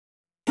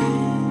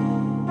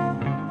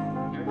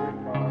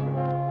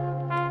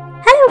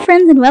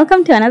friends and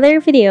welcome to another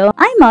video.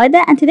 I'm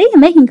Mawadda and today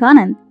I'm making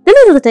Conan, the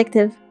little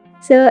detective.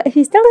 So if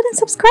you still didn't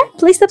subscribe,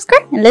 please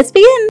subscribe and let's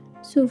begin!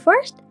 So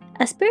first,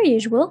 as per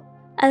usual,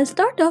 I'll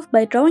start off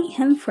by drawing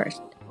him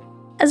first,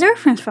 as a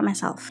reference for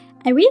myself.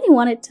 I really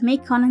wanted to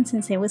make Conan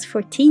since I was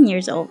 14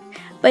 years old,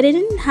 but I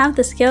didn't have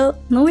the skill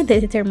nor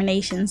the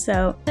determination,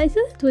 so I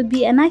thought it would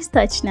be a nice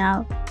touch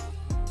now.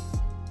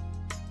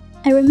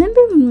 I remember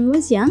when we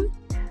was young,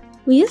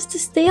 we used to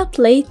stay up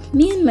late,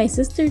 me and my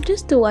sister,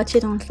 just to watch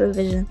it on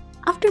television,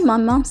 after my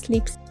mom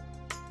sleeps.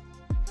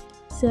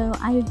 So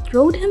I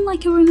wrote him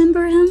like I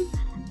remember him.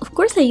 Of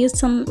course I used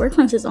some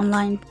references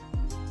online,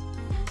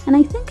 and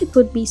I think it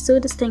would be so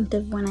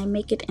distinctive when I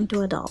make it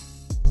into a doll.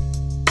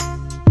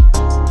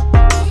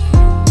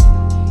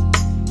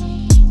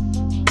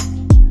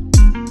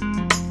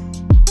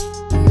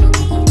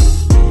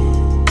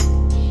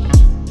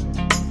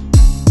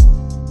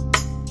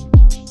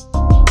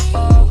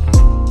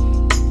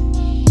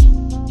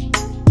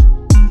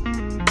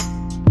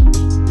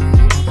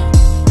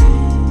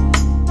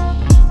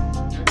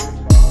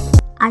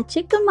 I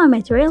checked on my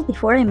material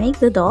before I make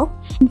the doll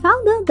and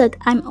found out that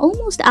I'm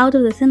almost out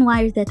of the thin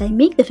wires that I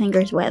make the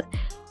fingers with,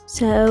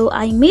 so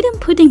I made him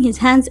putting his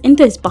hands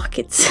into his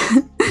pockets.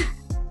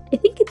 I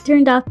think it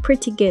turned out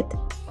pretty good.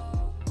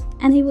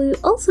 And I will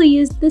also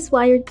use this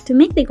wire to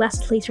make the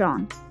glasses later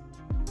on.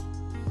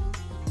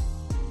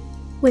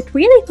 What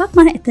really caught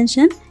my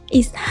attention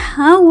is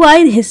how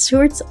wide his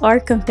shorts are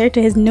compared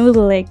to his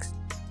noodle legs.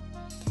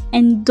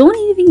 And don't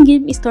even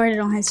get me started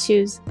on his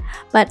shoes.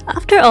 But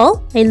after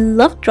all, I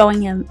love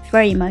drawing him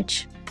very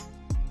much.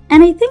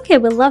 And I think I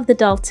will love the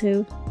doll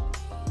too.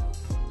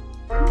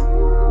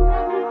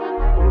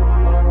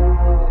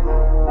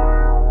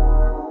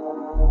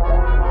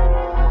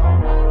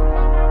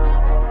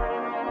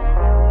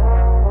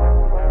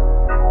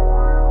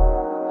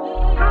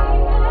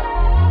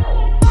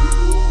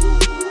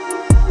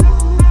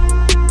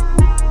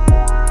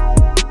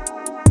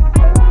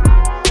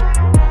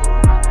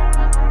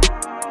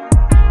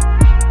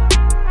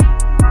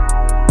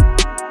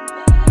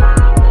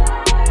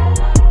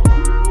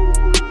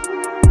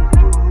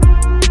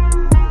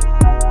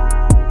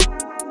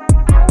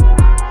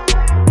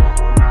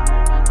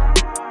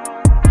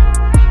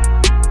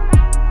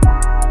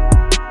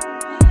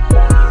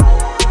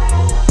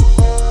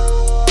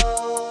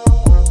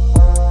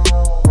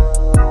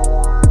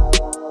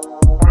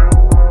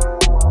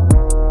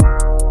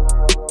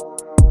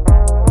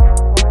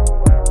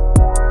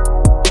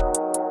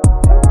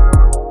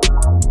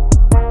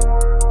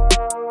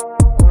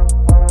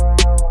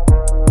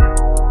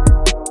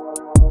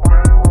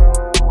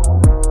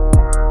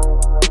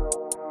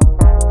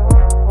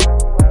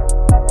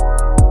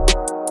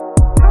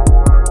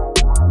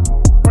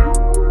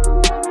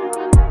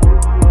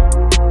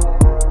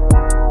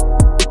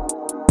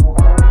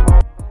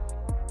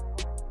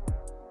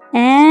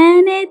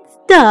 And it's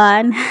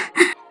done!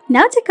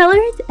 Now to color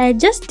it, I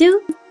just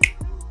do,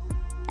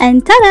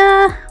 and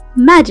ta-da!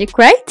 Magic,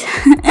 right?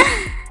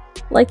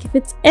 Like if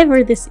it's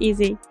ever this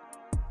easy.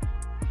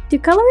 To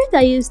color it,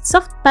 I used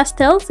soft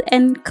pastels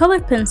and color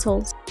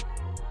pencils.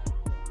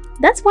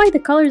 That's why the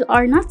colors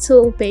are not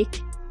so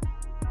opaque.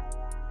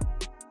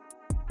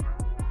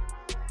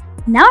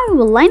 Now I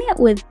will line it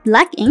with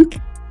black ink,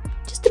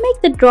 just to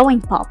make the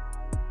drawing pop.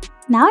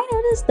 Now I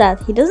noticed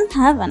that he doesn't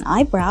have an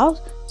eyebrow,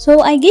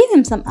 so I gave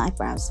him some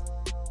eyebrows.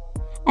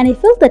 And I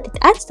feel that it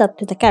adds up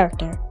to the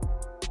character.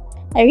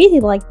 I really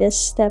like this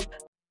step.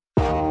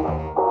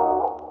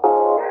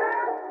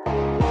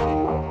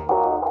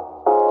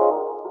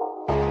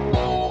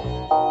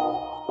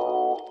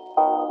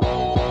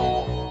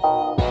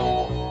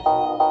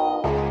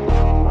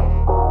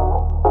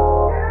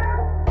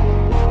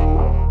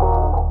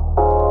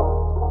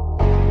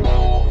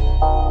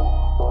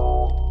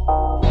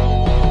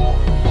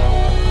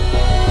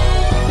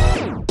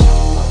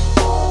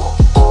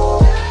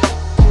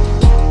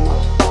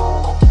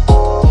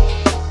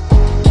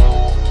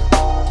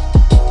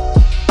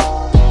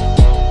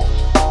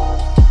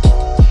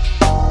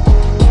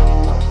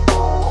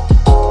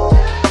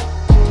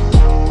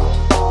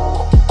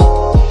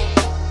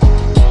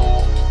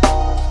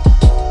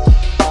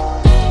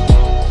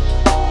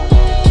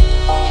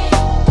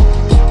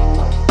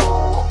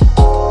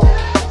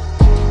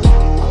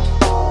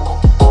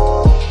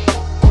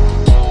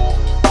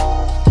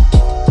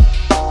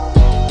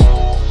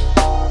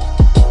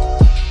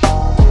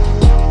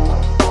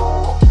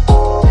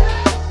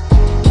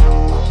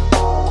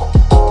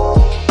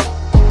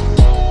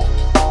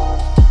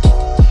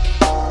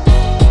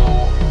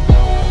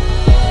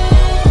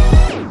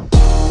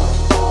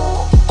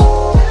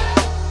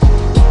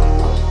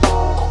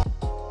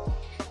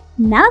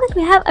 Now that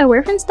we have our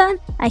reference done,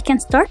 I can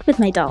start with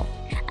my doll.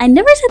 I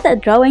never said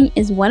that drawing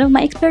is one of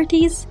my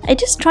expertise, I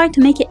just try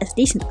to make it as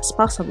decent as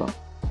possible.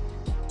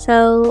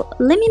 So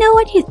let me know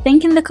what you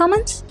think in the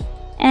comments,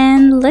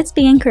 and let's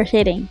begin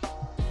crocheting.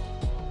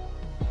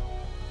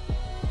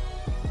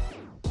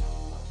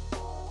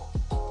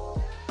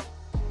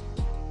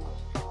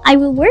 I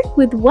will work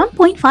with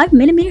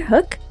 1.5mm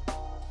hook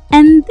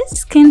and this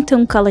skin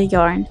tone color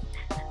yarn.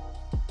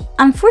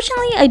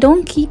 Unfortunately, I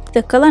don't keep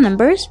the color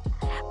numbers,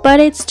 but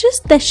it's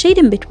just the shade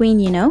in between,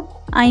 you know?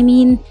 I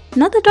mean,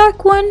 not the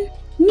dark one,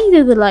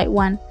 neither the light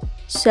one.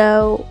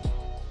 So,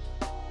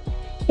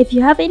 if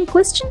you have any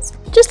questions,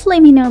 just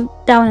let me know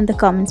down in the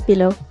comments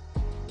below.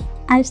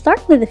 I'll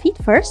start with the feet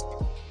first.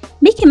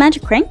 Make a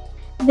magic ring,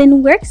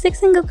 then work 6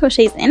 single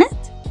crochets in it.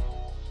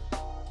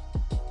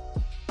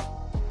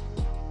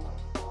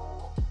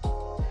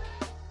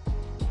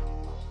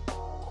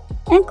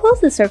 And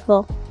close the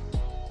circle.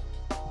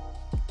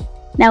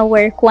 Now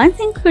work 1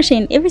 single crochet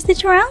in every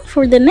stitch around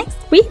for the next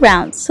 3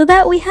 rounds, so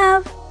that we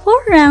have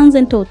 4 rounds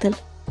in total.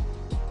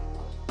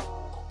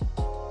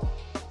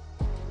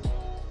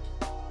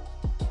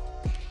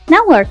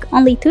 Now work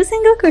only 2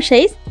 single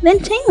crochets,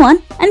 then chain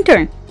 1 and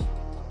turn.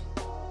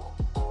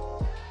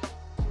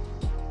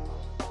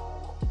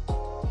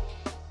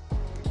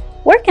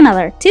 Work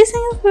another 2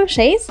 single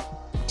crochets,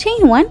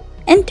 chain 1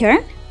 and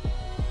turn.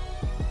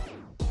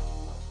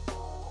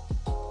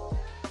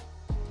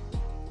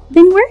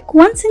 Then work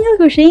 1 single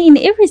crochet in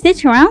every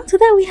stitch around so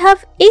that we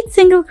have 8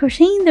 single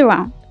crochet in the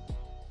round.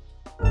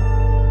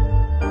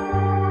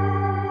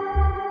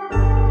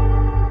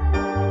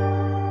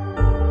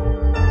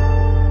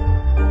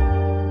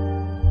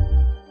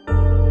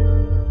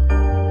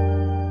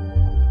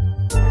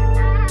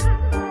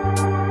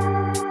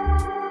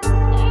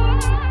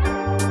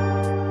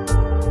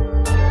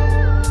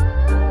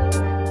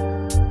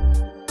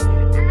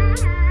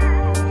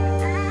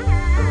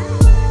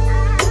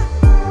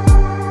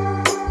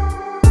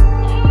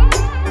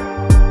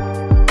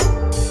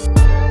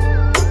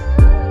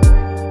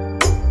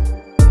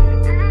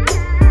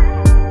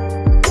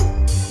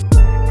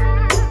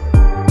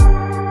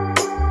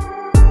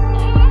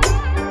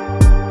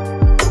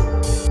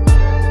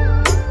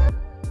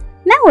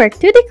 Work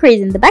 2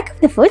 decrease in the back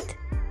of the foot,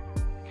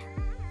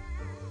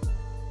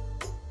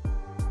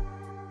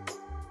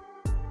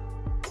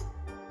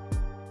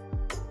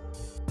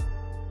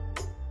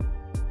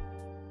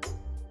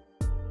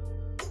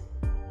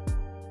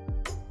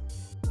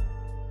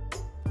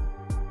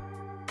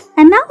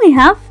 and now we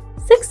have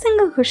 6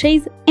 single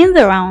crochets in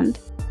the round.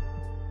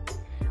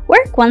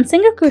 Work 1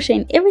 single crochet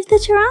in every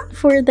stitch around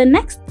for the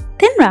next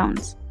 10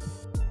 rounds.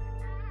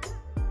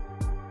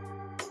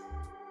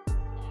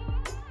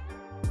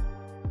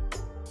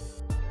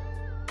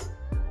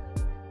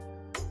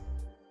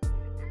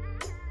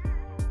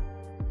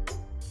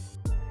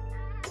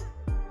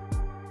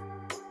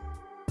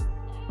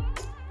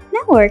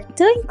 Now work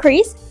 2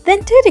 increase,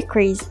 then 2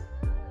 decrease.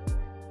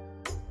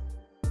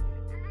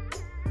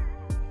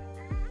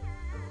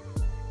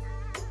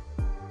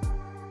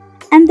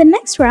 And the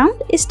next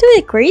round is 2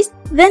 decrease,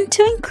 then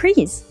 2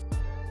 increase.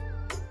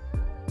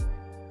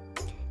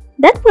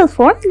 That will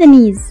form the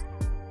knees.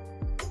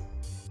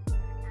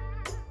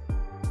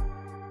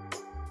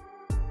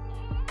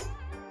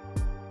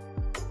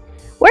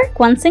 Work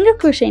 1 single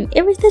crochet in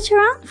every stitch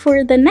around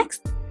for the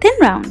next 10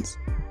 rounds.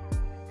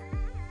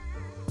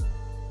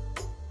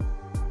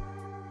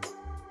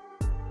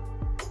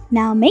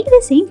 Now make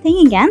the same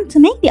thing again to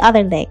make the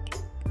other leg,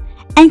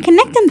 and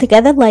connect them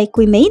together like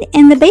we made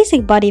in the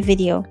basic body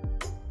video.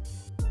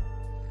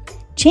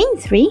 Chain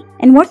 3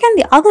 and work on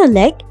the other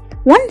leg,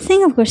 1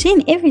 single crochet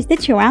in every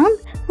stitch around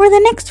for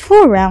the next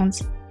 4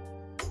 rounds.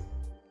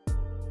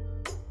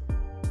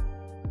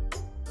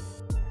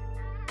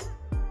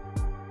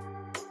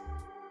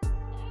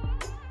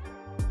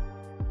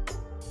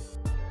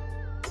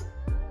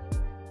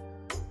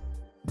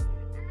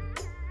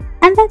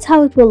 And that's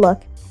how it will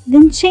look.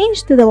 Then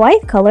change to the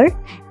white color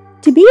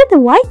to be the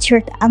white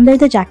shirt under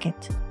the jacket.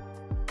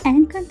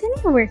 And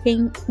continue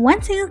working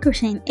 1 single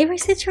crochet in every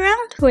stitch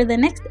around for the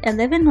next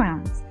 11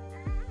 rounds.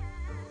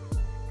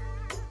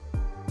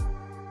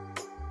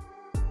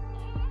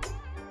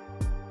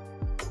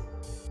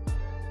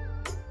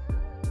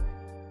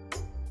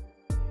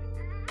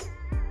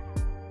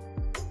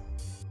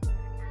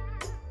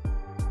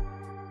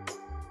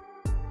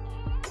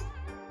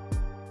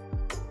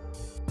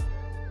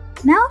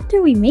 Now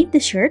after we made the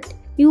shirt,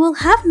 we will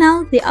have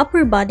now the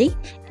upper body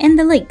and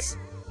the legs.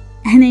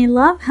 And I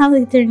love how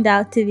they turned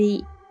out to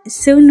be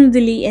so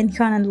noodly and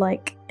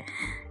Conan-like.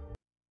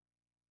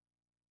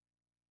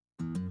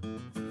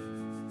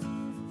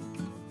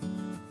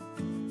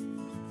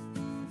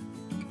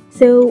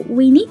 So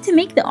we need to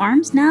make the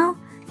arms now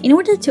in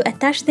order to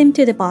attach them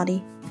to the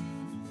body.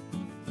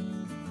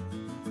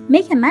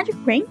 Make a magic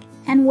ring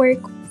and work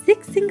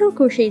 6 single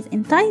crochets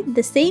inside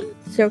the same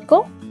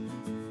circle.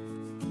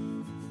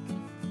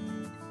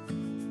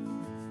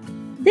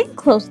 Then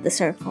close the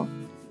circle.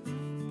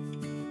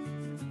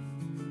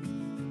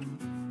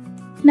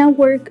 Now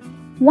work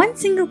 1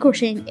 single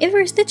crochet in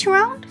every stitch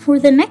around for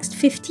the next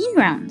 15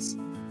 rounds.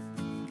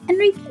 And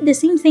repeat the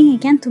same thing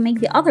again to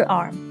make the other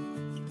arm.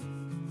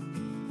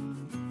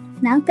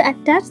 Now to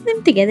attach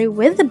them together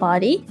with the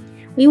body,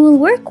 we will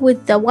work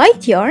with the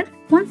white yarn,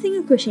 1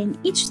 single crochet in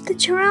each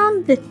stitch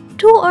around the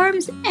 2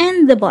 arms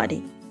and the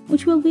body,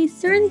 which will be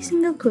 30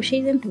 single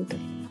crochets in total.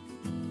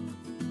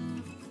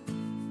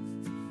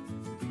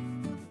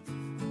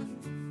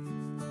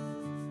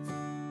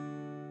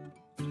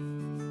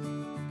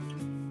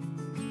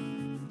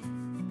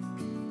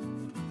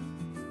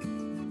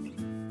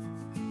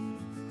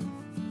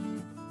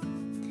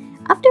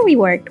 After we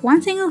worked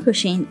one single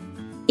crochet in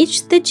each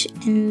stitch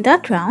in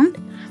that round,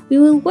 we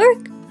will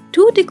work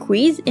 2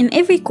 decrease in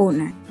every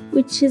corner,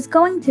 which is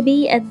going to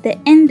be at the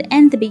end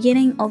and the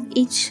beginning of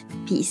each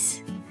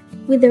piece,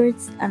 whether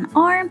it's an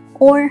arm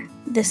or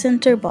the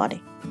center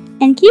body.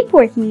 And keep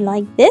working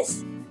like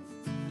this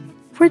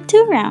for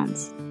 2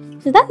 rounds,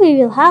 so that we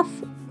will have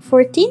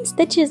 14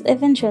 stitches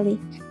eventually,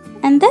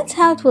 and that's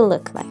how it will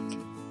look like.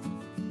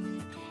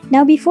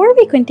 Now before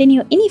we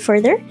continue any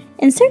further,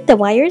 insert the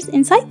wires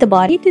inside the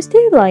body to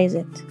stabilize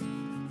it.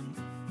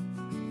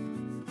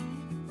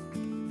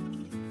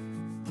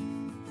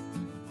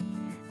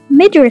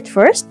 Measure it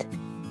first,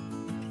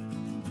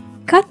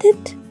 cut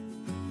it,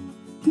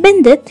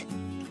 bend it,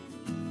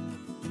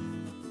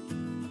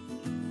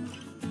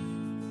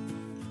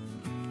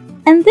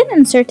 and then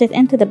insert it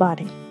into the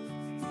body.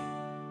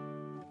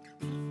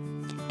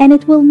 And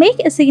it will make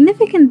a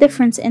significant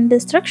difference in the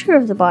structure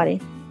of the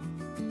body.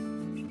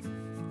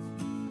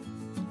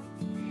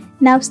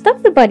 Now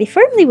stuff the body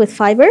firmly with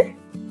fiber.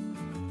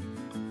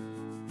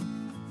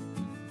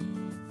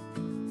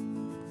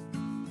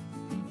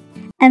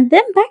 And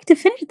then back to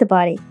finish the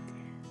body.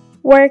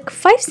 Work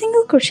 5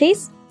 single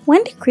crochets,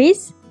 1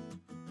 decrease,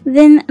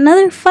 then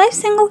another 5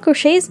 single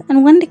crochets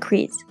and 1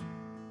 decrease.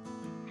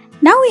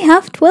 Now we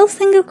have 12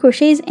 single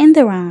crochets in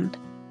the round.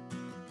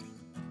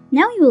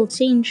 Now we will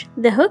change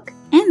the hook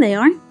and the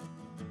yarn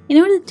in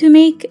order to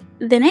make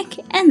the neck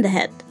and the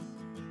head.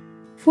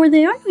 For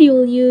the yarn we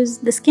will use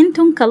the skin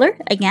tone color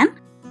again,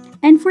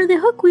 and for the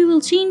hook we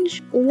will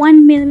change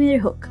 1mm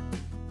hook.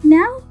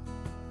 Now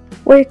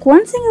work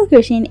 1 single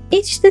crochet in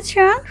each stitch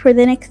round for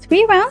the next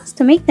 3 rounds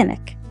to make the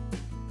neck.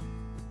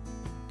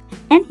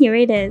 And here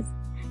it is.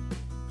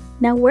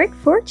 Now work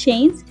 4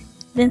 chains,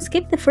 then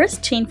skip the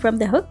first chain from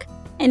the hook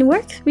and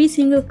work 3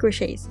 single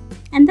crochets,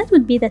 and that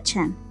would be the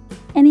chin.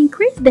 And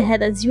increase the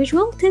head as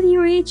usual till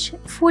you reach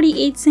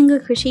 48 single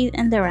crochets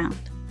in the round.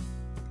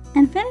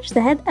 And finish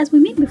the head as we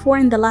made before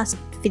in the last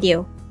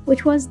video,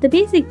 which was the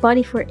basic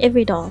body for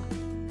every doll.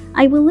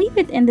 I will leave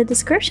it in the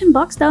description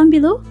box down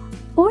below,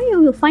 or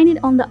you will find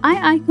it on the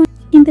eye icon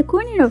in the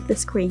corner of the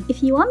screen.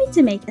 If you want me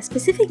to make a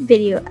specific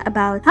video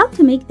about how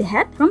to make the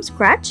head from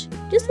scratch,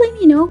 just let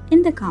me know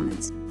in the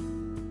comments.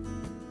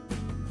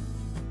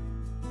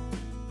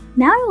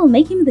 Now I will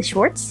make him the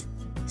shorts.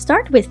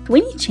 Start with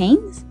 20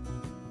 chains.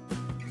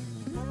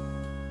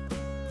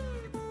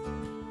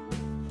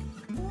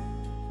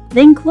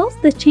 Then close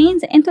the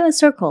chains into a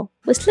circle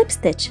with slip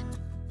stitch.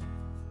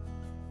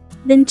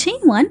 Then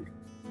chain 1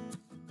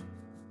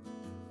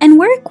 and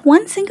work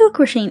 1 single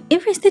crochet in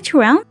every stitch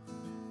around.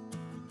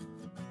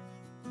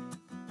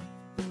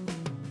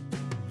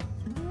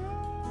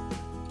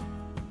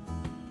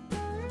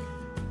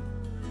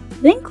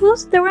 Then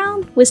close the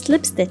round with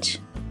slip stitch.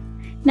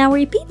 Now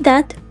repeat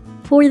that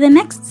for the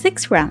next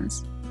 6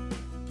 rounds.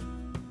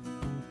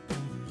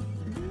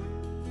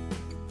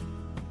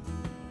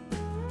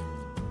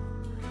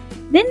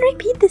 Then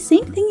repeat the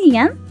same thing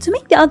again to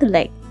make the other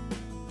leg.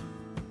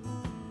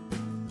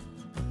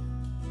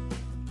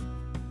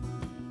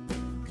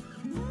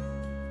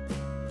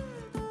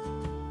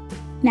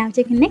 Now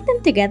to connect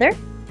them together,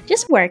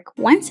 just work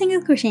 1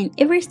 single crochet in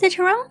every stitch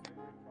around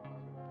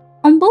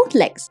on both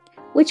legs,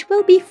 which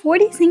will be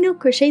 40 single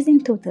crochets in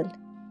total.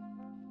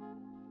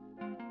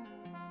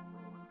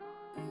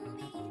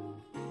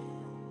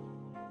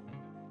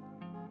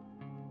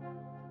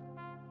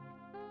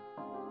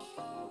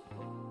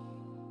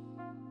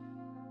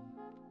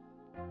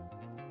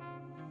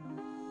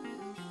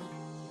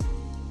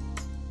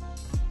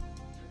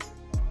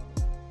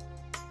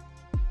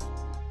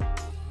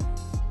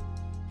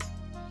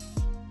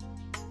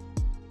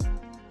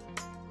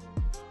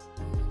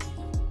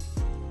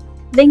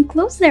 Then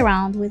close the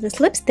round with a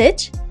slip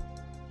stitch.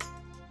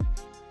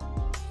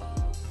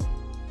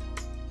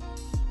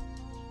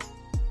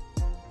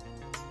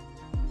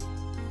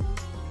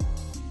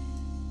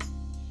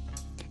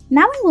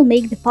 Now I will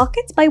make the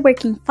pockets by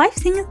working 5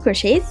 single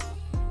crochets,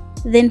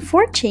 then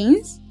 4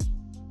 chains,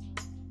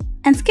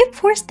 and skip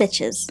 4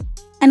 stitches,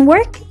 and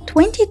work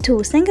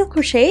 22 single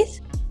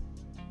crochets,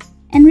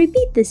 and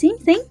repeat the same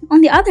thing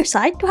on the other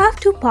side to have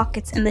 2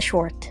 pockets in the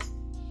short.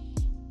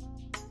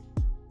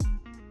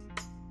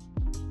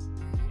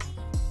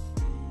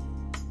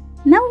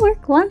 Now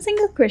work 1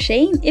 single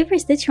crochet in every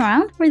stitch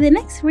around for the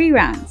next 3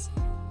 rounds.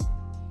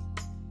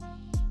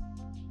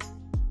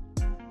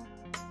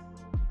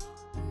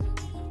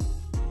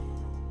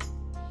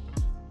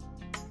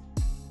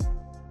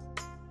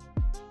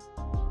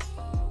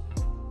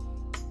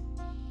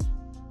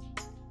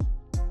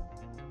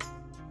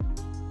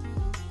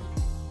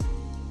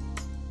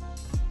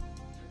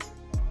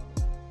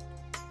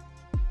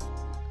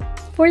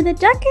 For the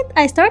jacket,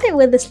 I started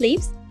with the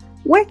sleeves.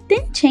 Work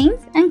 10 chains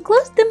and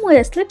close them with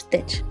a slip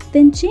stitch.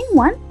 Then chain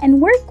 1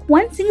 and work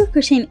 1 single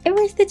crochet in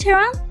every stitch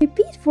around.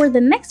 Repeat for the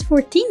next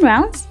 14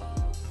 rounds.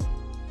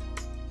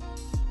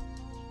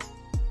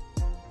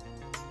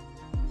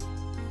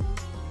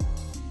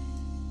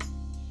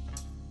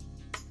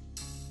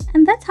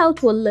 And that's how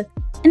it will look.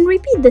 And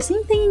repeat the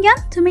same thing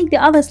again to make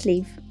the other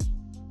sleeve.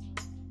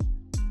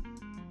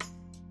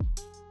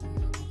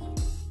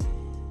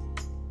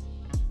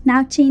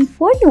 Now chain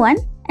 41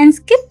 and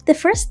skip the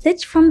first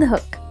stitch from the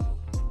hook.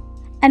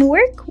 And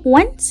work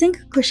 1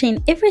 single crochet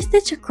in every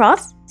stitch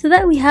across so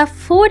that we have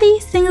 40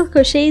 single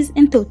crochets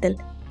in total.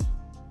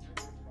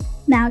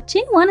 Now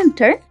chain 1 and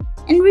turn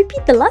and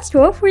repeat the last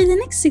row for the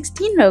next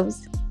 16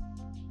 rows.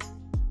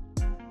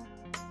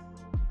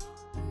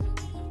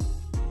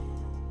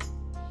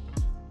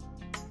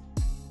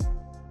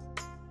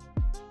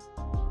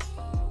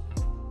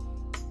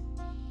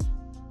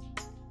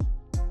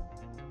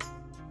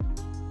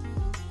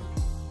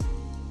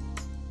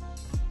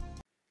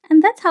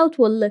 And that's how it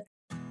will look.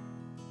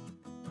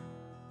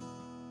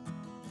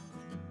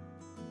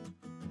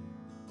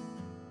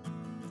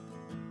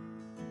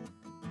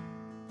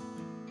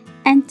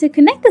 And to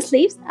connect the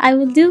sleeves, I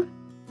will do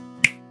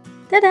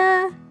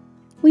ta-da!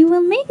 We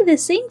will make the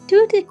same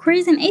 2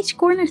 decrease in each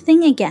corner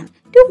thing again.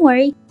 Don't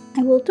worry,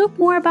 I will talk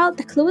more about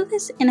the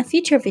clothes in a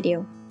future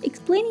video,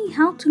 explaining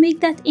how to make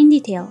that in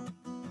detail.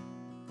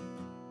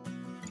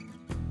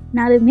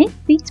 Now to make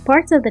these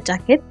parts of the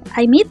jacket,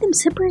 I made them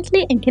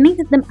separately and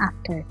connected them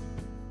after.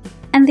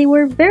 And they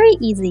were very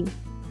easy.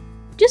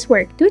 Just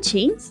work 2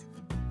 chains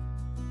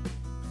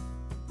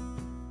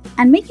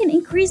and make an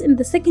increase in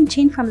the second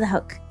chain from the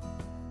hook.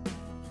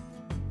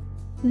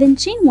 Then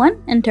chain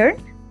 1 and turn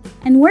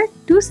and work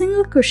 2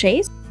 single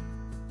crochets,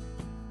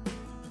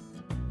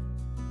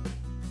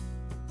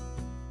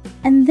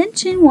 and then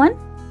chain 1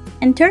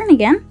 and turn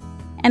again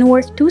and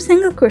work 2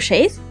 single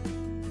crochets,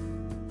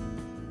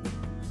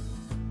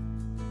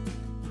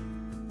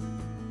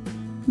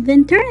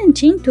 then turn and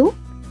chain 2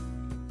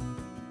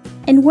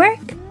 and work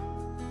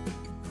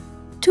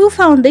 2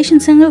 foundation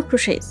single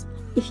crochets.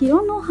 If you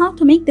don't know how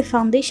to make the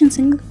foundation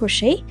single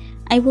crochet,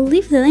 I will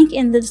leave the link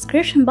in the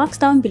description box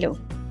down below.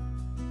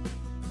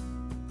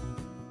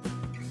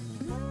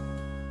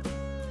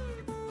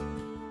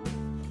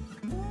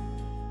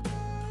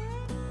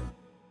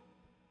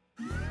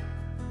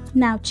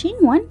 Now chain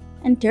 1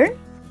 and turn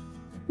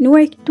and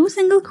work 2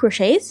 single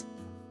crochets,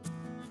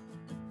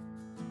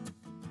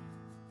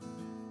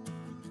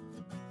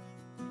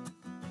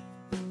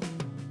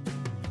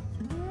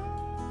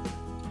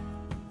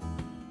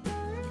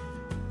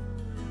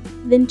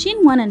 then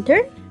chain 1 and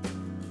turn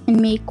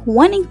and make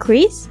 1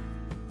 increase,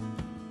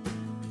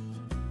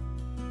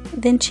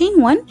 then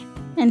chain 1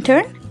 and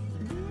turn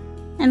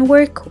and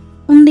work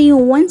only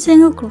 1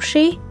 single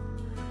crochet,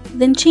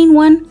 then chain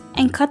 1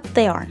 and cut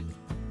the yarn.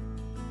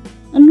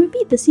 And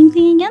repeat the same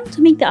thing again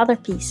to make the other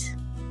piece.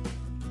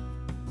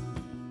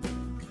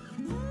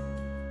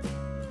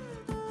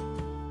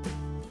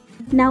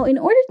 Now in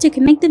order to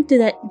connect them to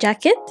the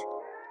jacket,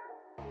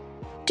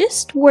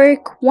 just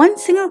work 1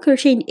 single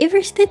crochet in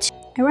every stitch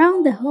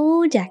around the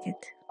whole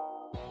jacket.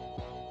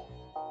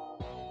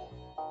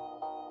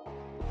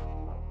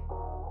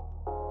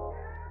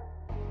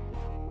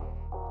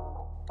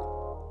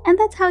 And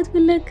that's how it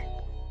will look.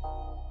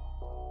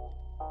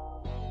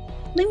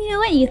 Let me know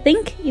what you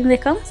think in the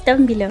comments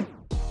down below.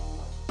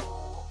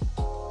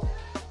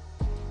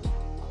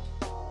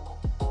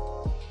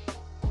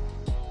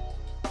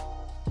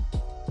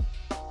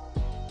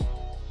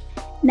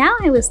 Now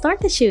I will start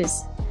the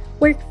shoes.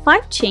 Work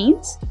 5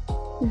 chains,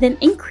 then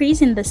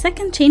increase in the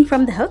second chain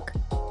from the hook.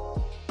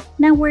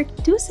 Now work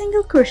 2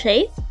 single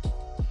crochets,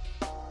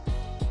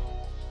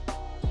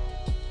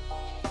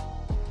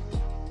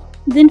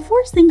 then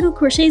 4 single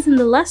crochets in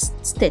the last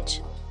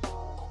stitch.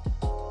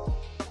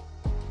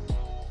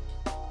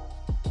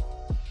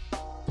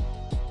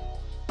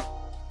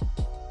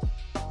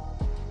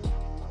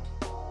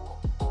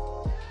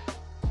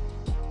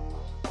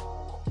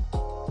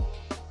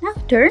 Now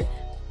turn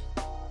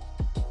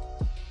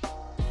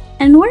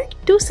and work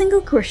 2 single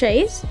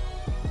crochets,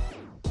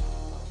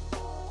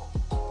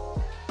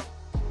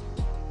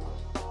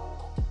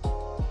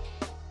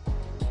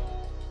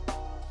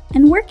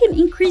 and work an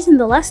increase in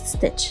the last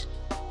stitch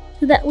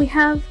so that we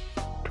have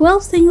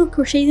 12 single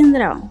crochets in the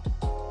round.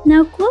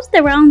 Now close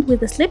the round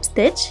with a slip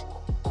stitch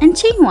and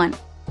chain 1,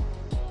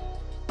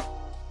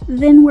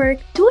 then work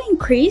 2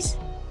 increase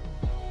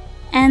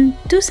and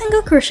 2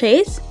 single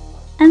crochets,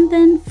 and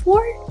then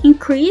 4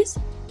 increase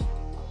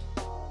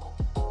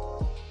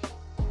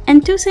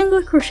and 2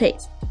 single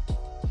crochets,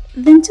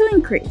 then 2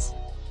 increase.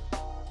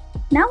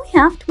 Now we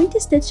have 20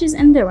 stitches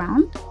in the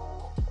round.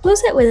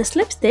 Close it with a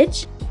slip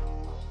stitch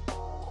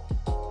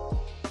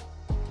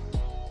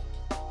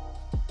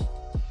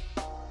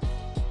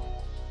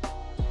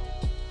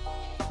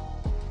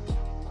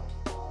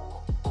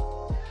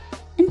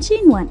and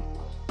chain 1.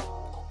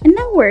 And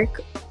now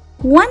work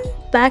 1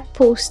 back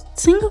post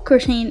single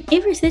crochet in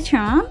every stitch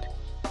around.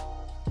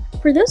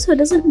 For those who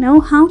doesn't know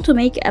how to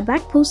make a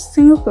back post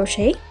single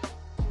crochet,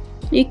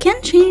 you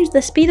can change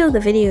the speed of the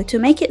video to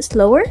make it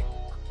slower,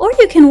 or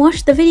you can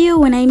watch the video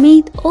when I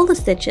made all the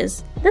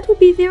stitches. That would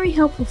be very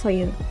helpful for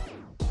you.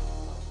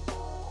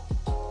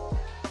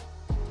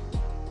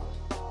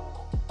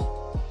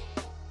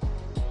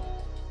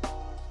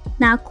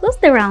 Now close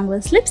the round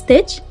with slip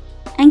stitch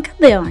and cut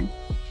the yarn.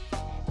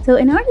 So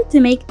in order to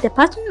make the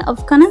pattern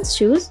of Conan's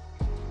shoes,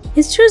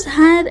 his shoes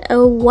had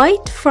a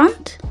white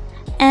front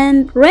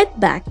and red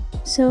back.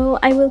 So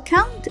I will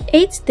count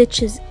 8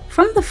 stitches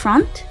from the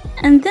front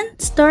and then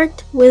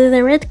start with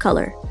the red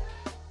color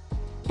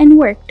and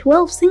work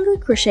 12 single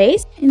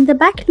crochets in the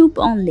back loop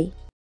only.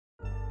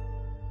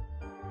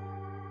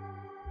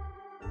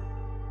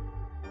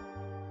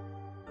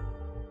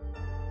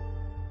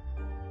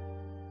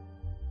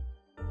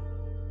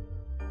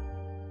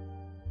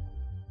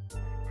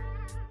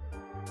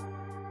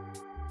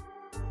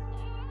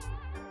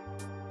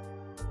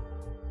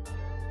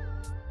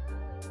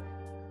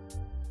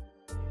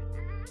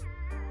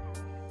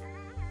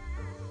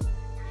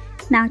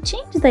 Now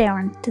change the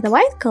yarn to the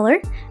white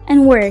color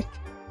and work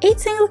 8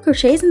 single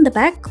crochets in the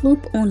back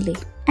loop only,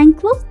 and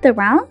close the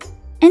round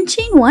and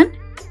chain 1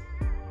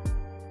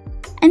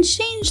 and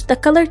change the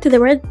color to the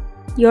red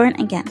yarn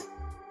again.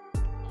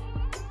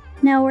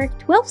 Now work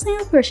 12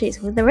 single crochets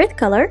with the red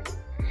color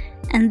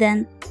and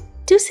then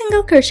 2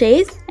 single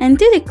crochets and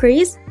 2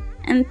 decrease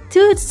and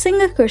 2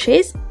 single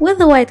crochets with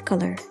the white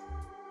color.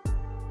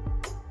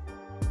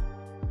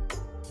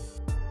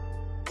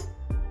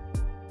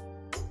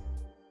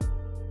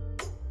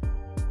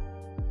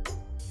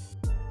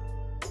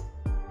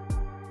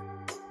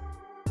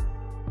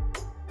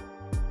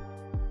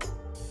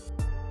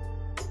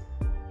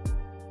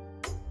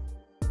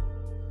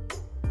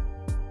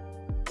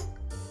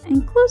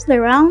 And close the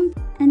round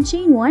and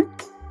chain 1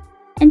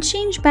 and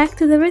change back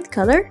to the red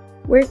color.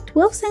 Work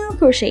 12 single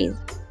crochets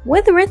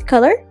with the red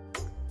color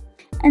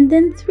and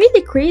then 3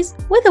 decrease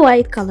with the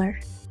white color.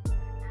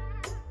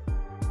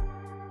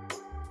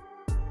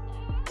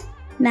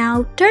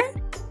 Now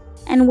turn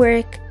and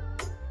work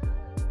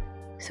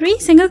 3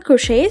 single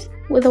crochets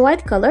with the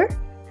white color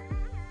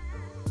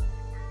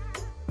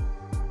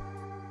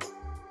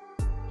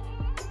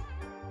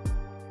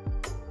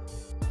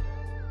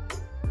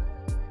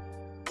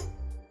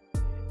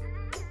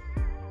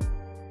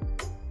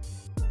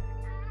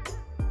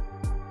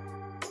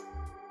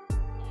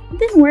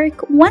then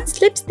work 1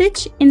 slip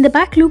stitch in the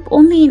back loop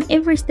only in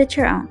every stitch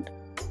around.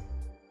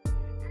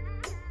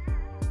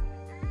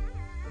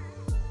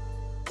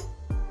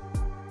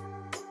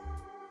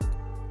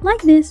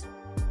 Like this.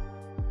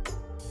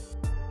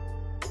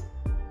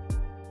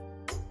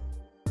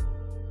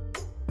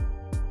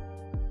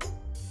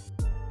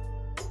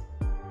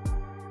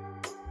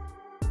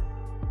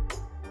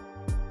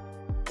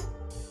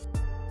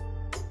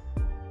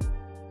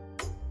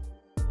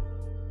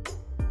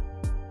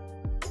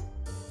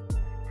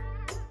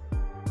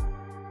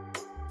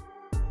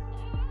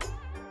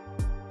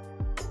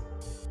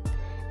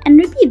 And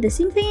repeat the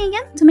same thing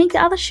again to make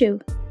the other shoe.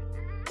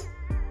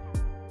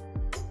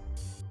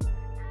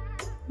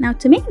 Now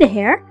to make the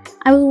hair,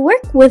 I will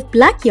work with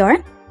black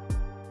yarn.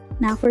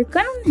 Now for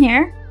Conan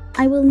hair,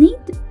 I will need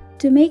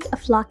to make a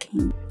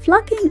flocking.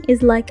 Flocking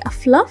is like a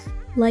fluff,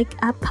 like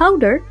a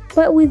powder,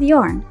 but with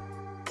yarn.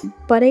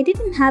 But I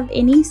didn't have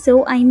any,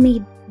 so I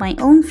made my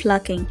own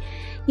flocking.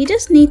 You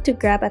just need to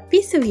grab a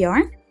piece of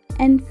yarn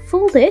and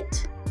fold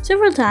it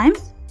several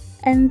times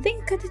and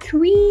then cut it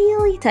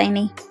really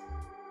tiny.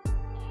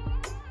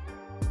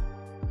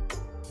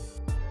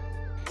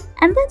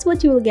 And that's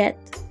what you will get.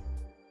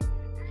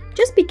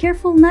 Just be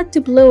careful not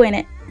to blow in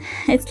it.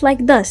 It's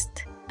like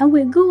dust and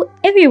will go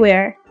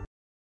everywhere.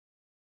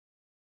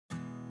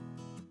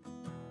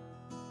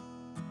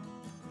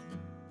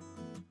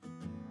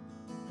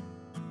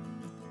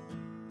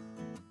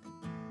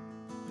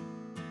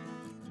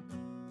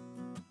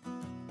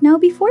 Now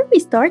before we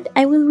start,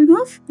 I will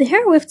remove the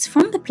hair wefts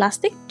from the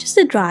plastic just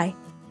to dry.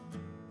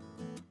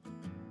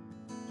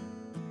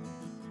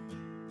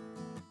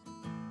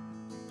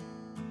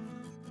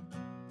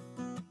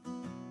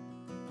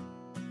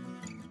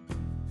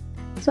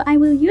 So I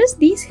will use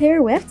these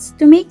hair wefts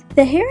to make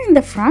the hair in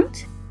the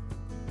front,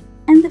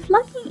 and the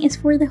flocking is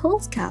for the whole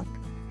scalp.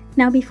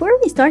 Now before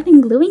we start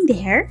gluing the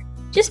hair,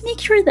 just make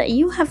sure that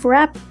you have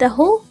wrapped the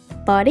whole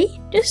body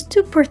just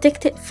to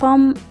protect it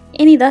from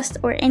any dust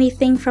or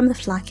anything from the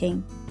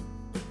flocking.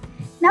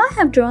 Now I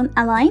have drawn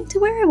a line to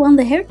where I want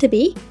the hair to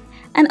be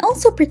and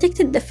also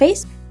protected the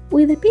face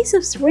with a piece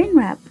of Saran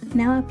wrap.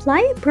 Now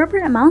apply a proper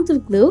amount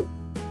of glue,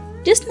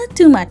 just not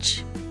too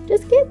much.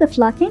 Just get the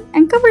flocking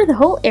and cover the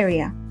whole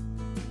area.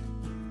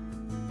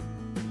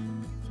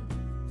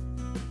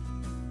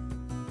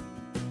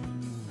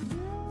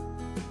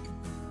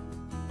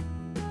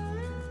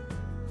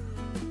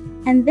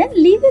 And then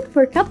leave it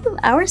for a couple of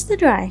hours to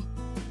dry.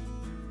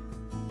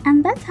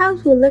 And that's how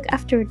it will look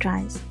after it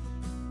dries.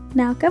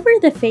 Now cover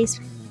the face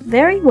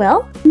very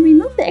well and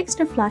remove the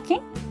extra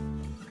flocking,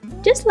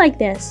 just like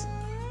this.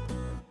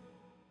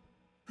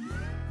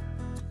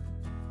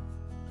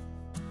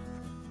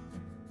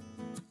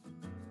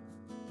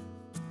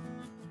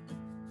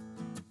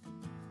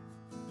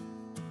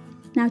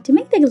 Now to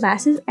make the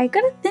glasses, I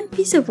got a thin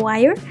piece of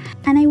wire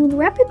and I will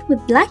wrap it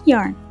with black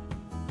yarn.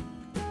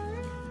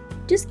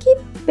 Just keep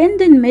bend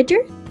and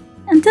measure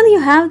until you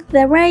have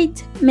the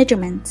right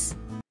measurements.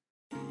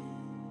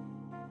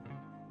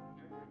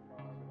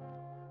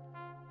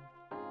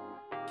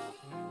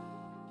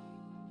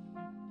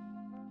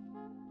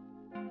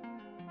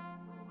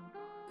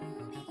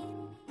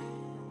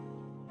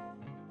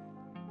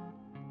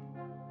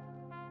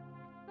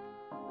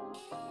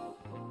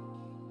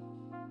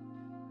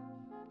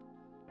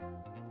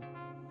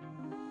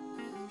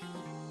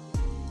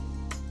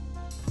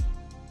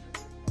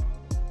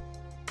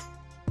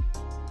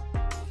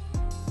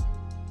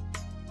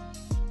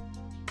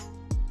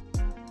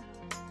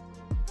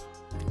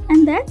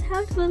 And that's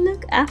how it will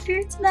look after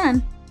it's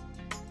done.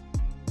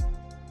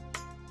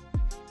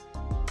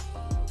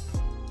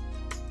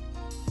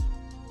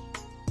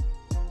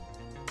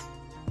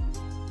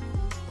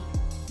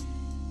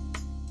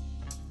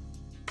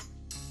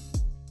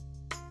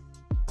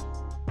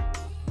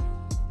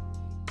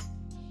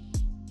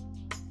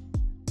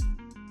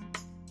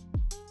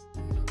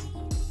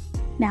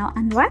 Now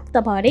unwrap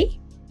the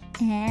body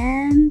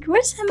and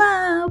dress him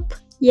up.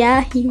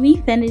 Yeah, we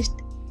finished.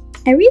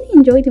 I really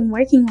enjoyed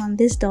working on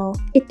this doll.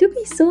 It took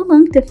me so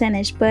long to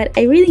finish, but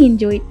I really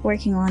enjoyed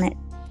working on it.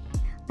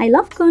 I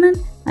love Conan,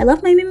 I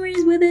love my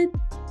memories with it,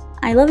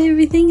 I love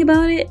everything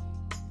about it,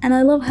 and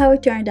I love how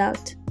it turned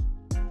out.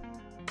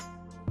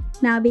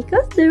 Now,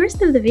 because the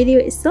rest of the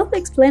video is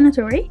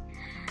self-explanatory,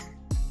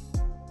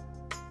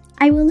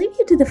 I will leave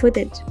you to the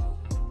footage.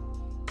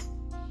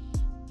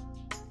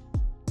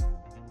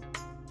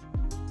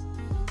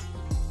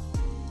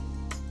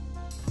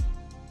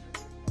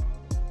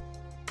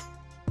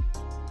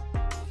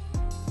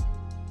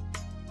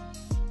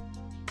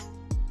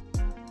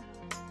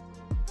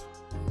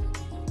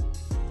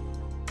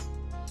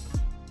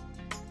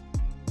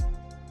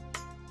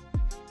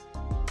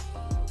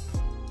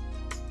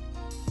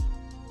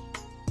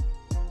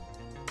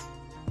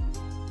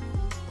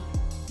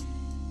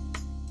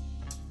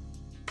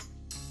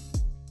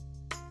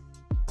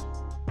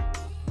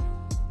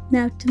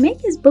 Now to make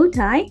his bow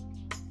tie,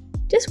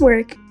 just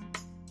work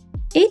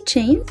 8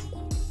 chains,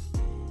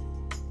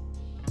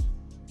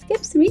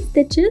 skip 3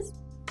 stitches,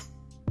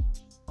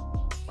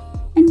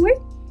 and work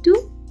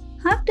 2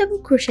 half double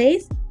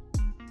crochets,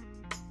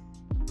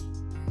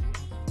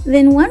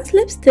 then 1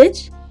 slip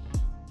stitch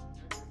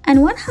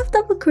and 1 half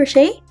double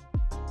crochet,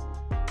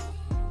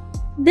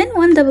 then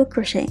 1 double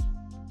crochet.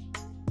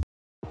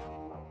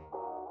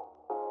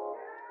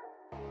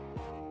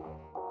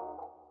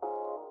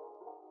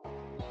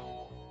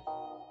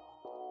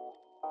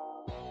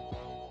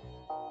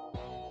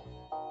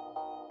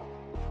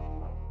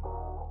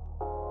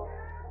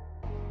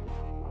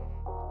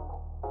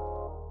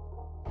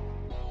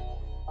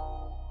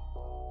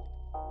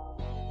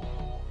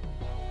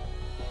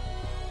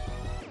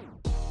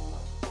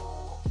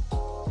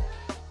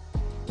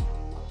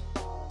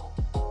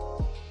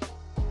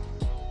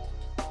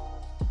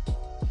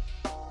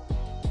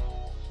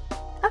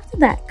 After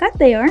that, cut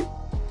the yarn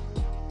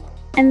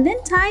and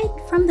then tie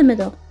it from the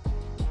middle.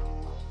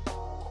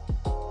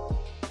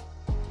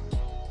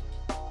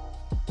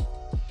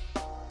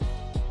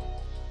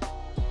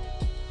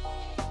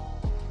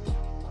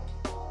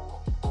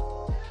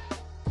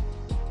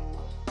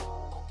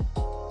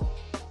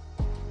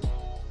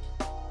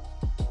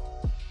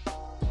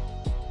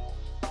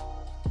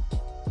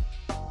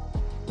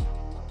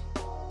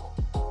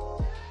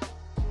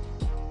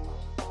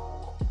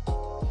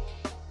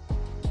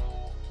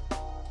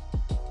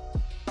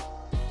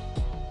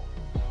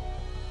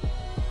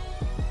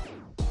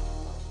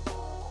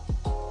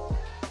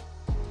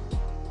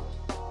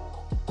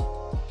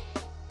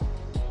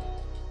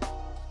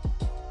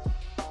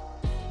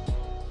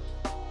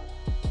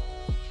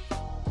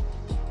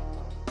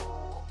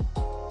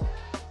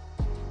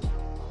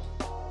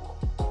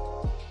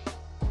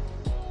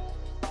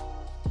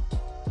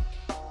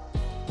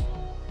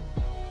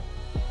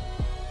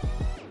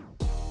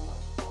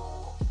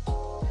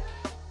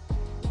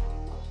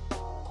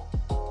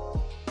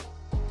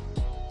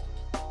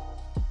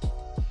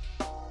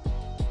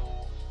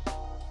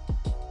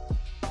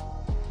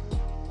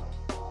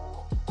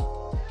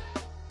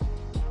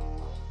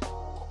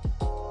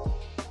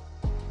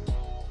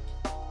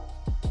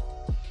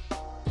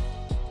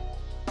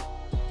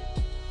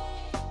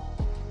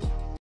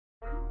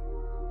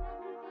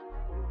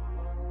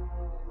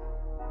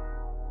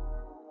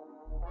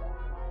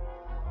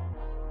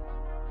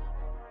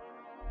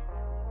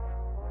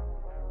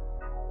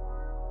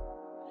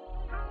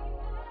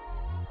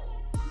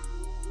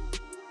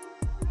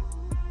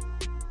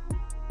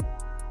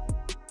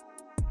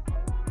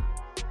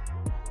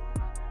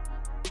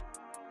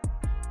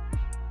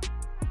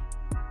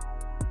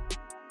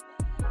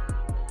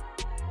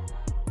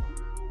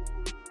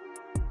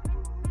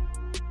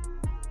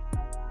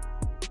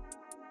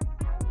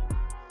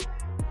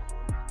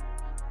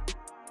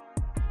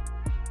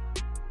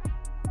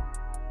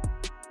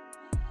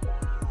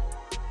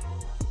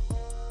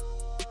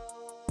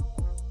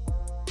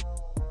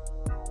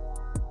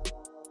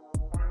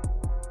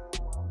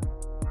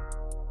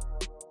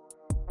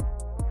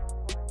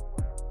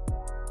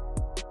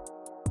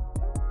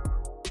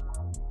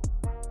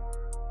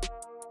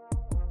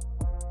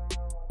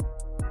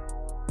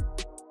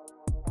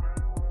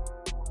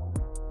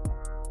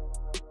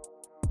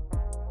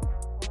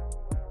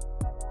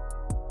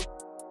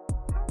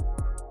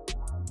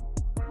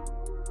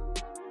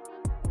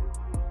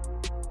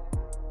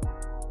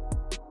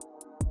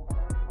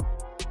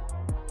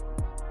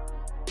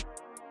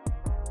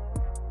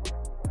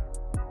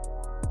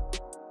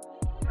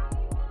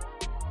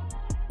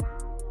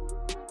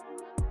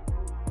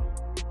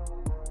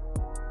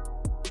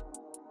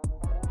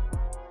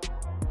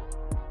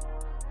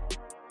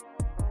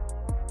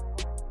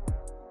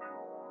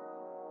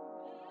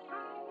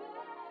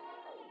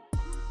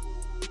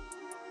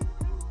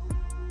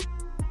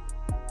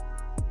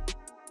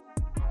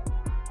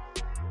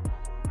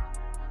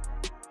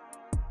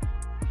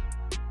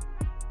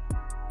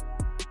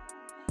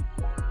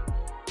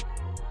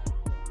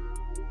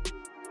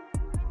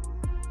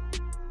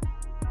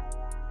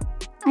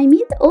 I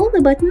made all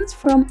the buttons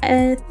from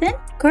a thin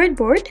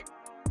cardboard.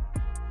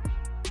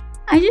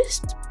 I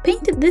just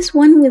painted this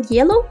one with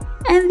yellow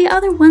and the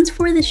other ones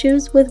for the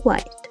shoes with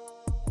white.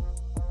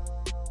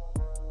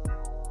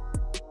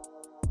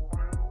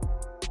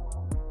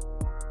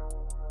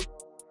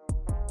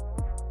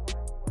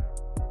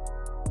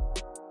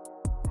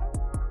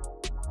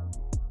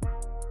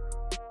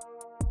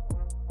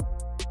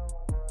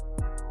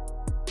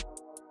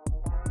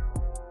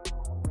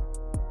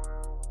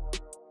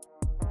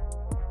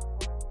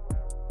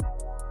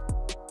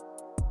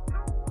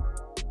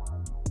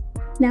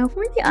 Now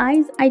for the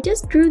eyes, I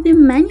just drew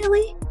them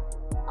manually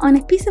on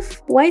a piece of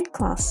white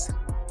cloth.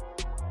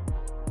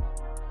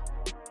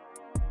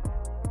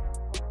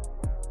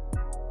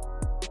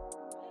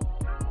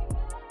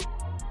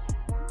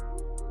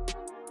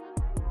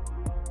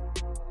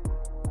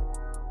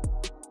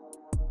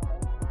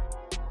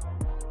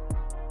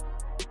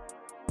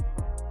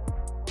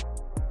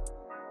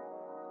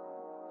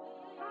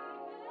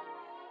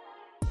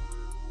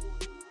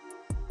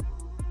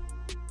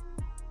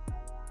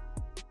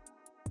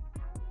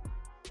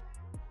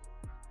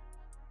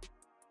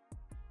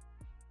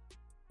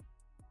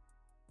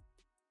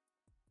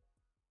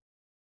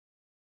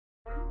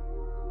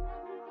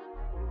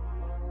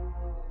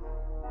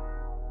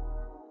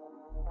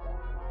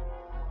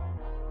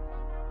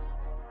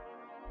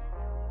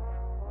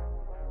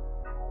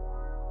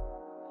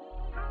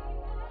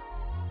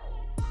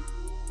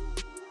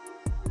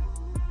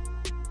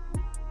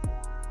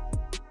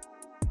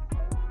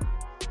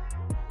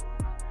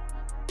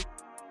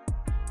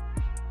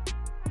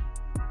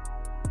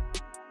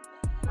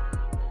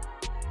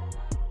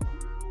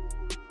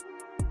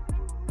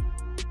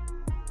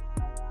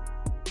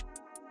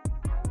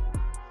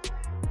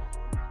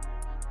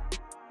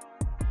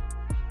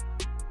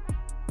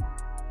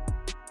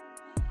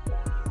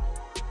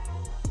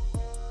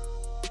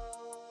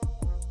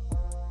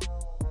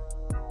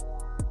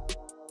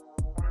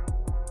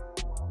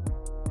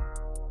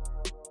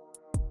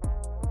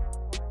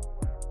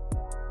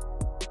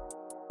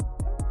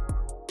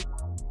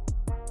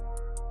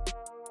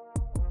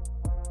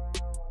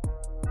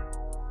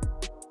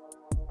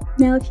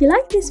 Now if you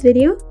like this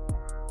video,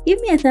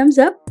 give me a thumbs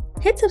up,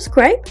 hit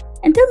subscribe,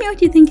 and tell me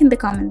what you think in the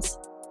comments.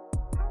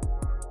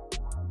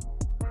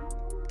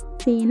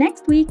 See you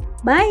next week.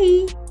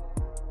 Bye!